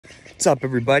What's up,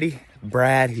 everybody?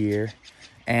 Brad here,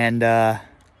 and I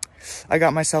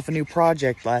got myself a new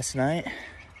project last night.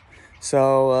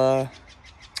 So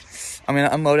I'm gonna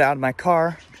unload it out of my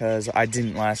car because I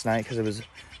didn't last night because it was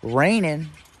raining.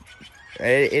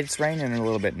 It's raining a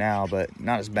little bit now, but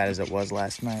not as bad as it was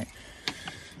last night.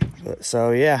 So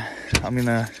yeah, I'm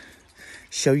gonna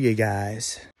show you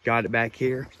guys. Got it back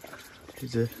here.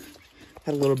 Had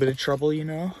a little bit of trouble, you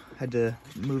know. Had to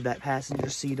move that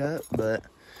passenger seat up, but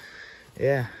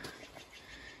yeah,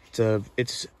 it's a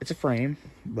frame,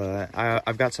 but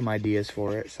I've got some ideas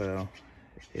for it. So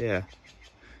yeah,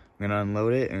 I'm gonna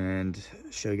unload it and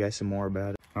show you guys some more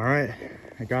about it. All right,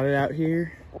 I got it out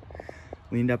here,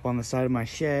 leaned up on the side of my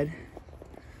shed.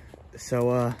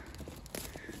 So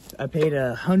I paid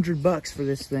 $100 for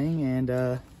this thing, and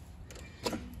I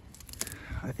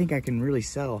think I can really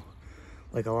sell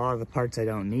like a lot of the parts I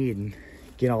don't need and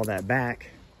get all that back.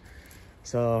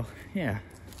 So yeah,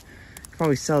 could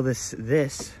probably sell this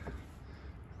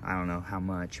I don't know how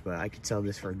much, but I could sell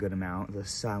this for a good amount, the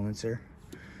silencer.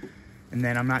 And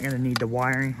then I'm not gonna need the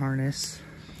wiring harness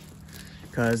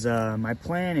because my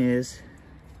plan is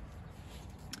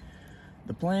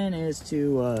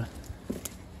to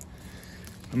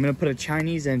I'm gonna put a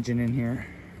Chinese engine in here,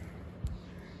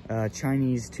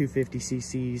 Chinese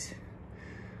 250cc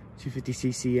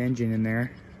engine in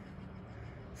there,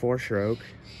 4-stroke,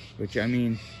 which, I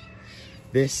mean,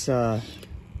 this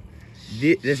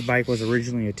bike was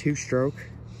originally a 2-stroke.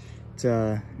 It's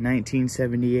a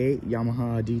 1978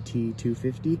 Yamaha DT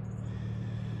 250.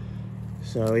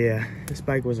 So yeah, this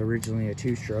bike was originally a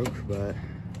 2-stroke, but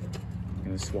I'm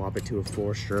gonna swap it to a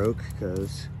 4-stroke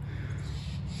because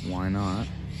why not?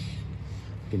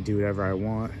 I can do whatever I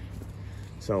want.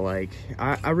 So like,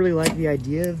 I really like the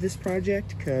idea of this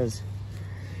project because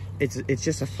it's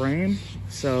just a frame.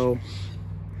 So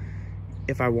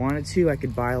if I wanted to, I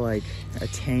could buy like a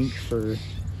tank for,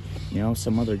 you know,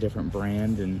 some other different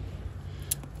brand, and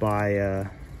buy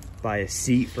a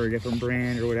seat for a different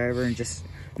brand or whatever, and just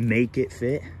make it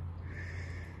fit.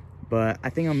 But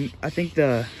I am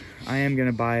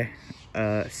gonna buy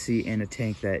a seat and a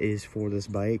tank that is for this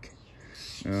bike.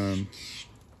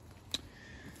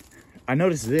 I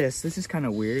noticed this is kind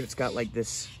of weird. It's got like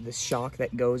this shock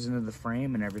that goes into the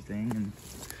frame and everything, and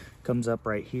comes up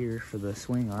right here for the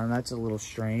swing arm. That's a little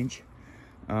strange.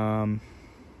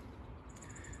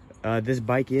 This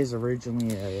bike is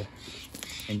originally a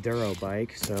enduro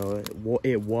bike, so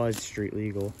it was street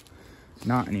legal.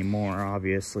 Not anymore,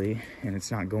 obviously, and it's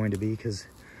not going to be because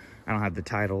I don't have the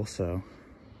title. So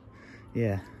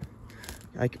yeah,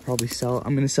 I could probably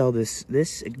I'm gonna sell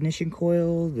this ignition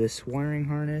coil, this wiring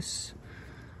harness.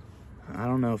 I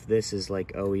don't know if this is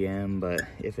like OEM, but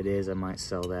if it is, I might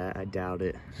sell that. I doubt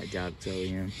it. I doubt it's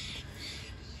OEM.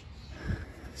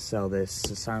 Sell this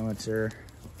silencer.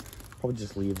 Probably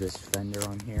just leave this fender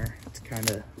on here. It's kind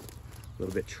of a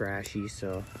little bit trashy,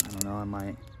 so I don't know. I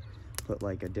might put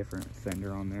like a different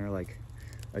fender on there, like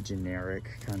a generic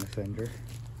kind of fender.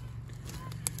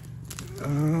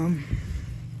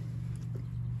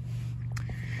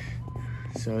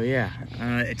 So yeah,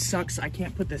 it sucks I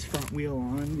can't put this front wheel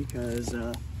on because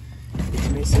it's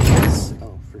missing this,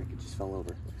 oh frick, it just fell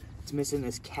over. It's missing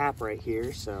this cap right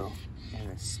here, so,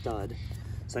 and a stud.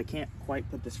 So I can't quite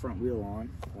put this front wheel on.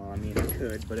 Well, I mean, I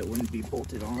could, but it wouldn't be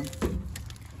bolted on.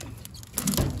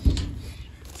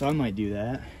 So I might do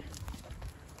that,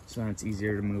 so then it's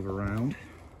easier to move around.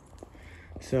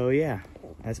 So yeah,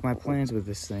 that's my plans with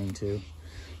this thing, too.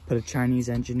 Put a Chinese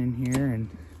engine in here and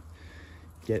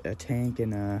get a tank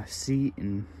and a seat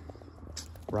and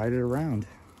ride it around,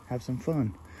 have some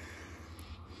fun.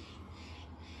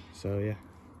 So yeah.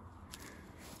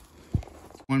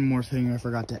 One more thing I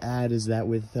forgot to add is that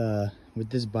with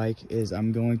this bike is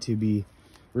I'm going to be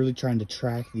really trying to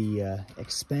track the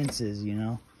expenses, you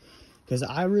know, because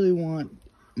I really want,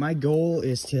 my goal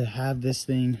is to have this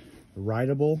thing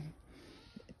rideable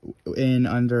in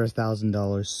under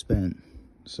 $1,000 spent.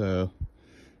 So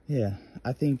yeah,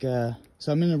 I think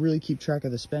so I'm gonna really keep track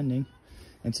of the spending,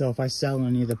 and so if I sell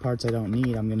any of the parts I don't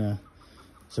need, I'm gonna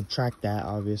subtract that,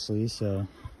 obviously. So I'm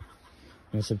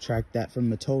gonna subtract that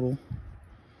from the total,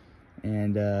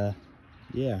 and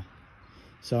yeah,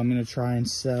 so I'm gonna try and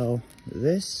sell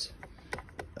this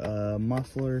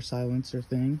muffler silencer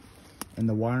thing and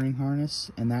the wiring harness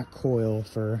and that coil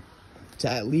to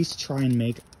at least try and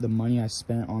make the money I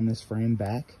spent on this frame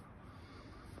back.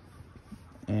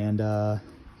 And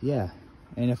yeah,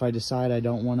 and if I decide I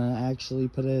don't want to actually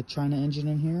put a China engine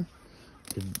in here,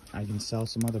 I can sell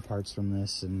some other parts from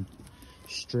this and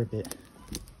strip it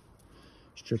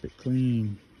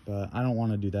clean. But I don't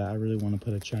want to do that. I really want to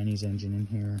put a Chinese engine in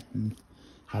here and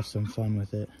have some fun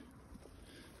with it.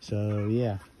 So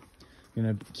yeah, I'm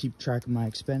gonna keep track of my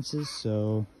expenses.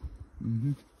 So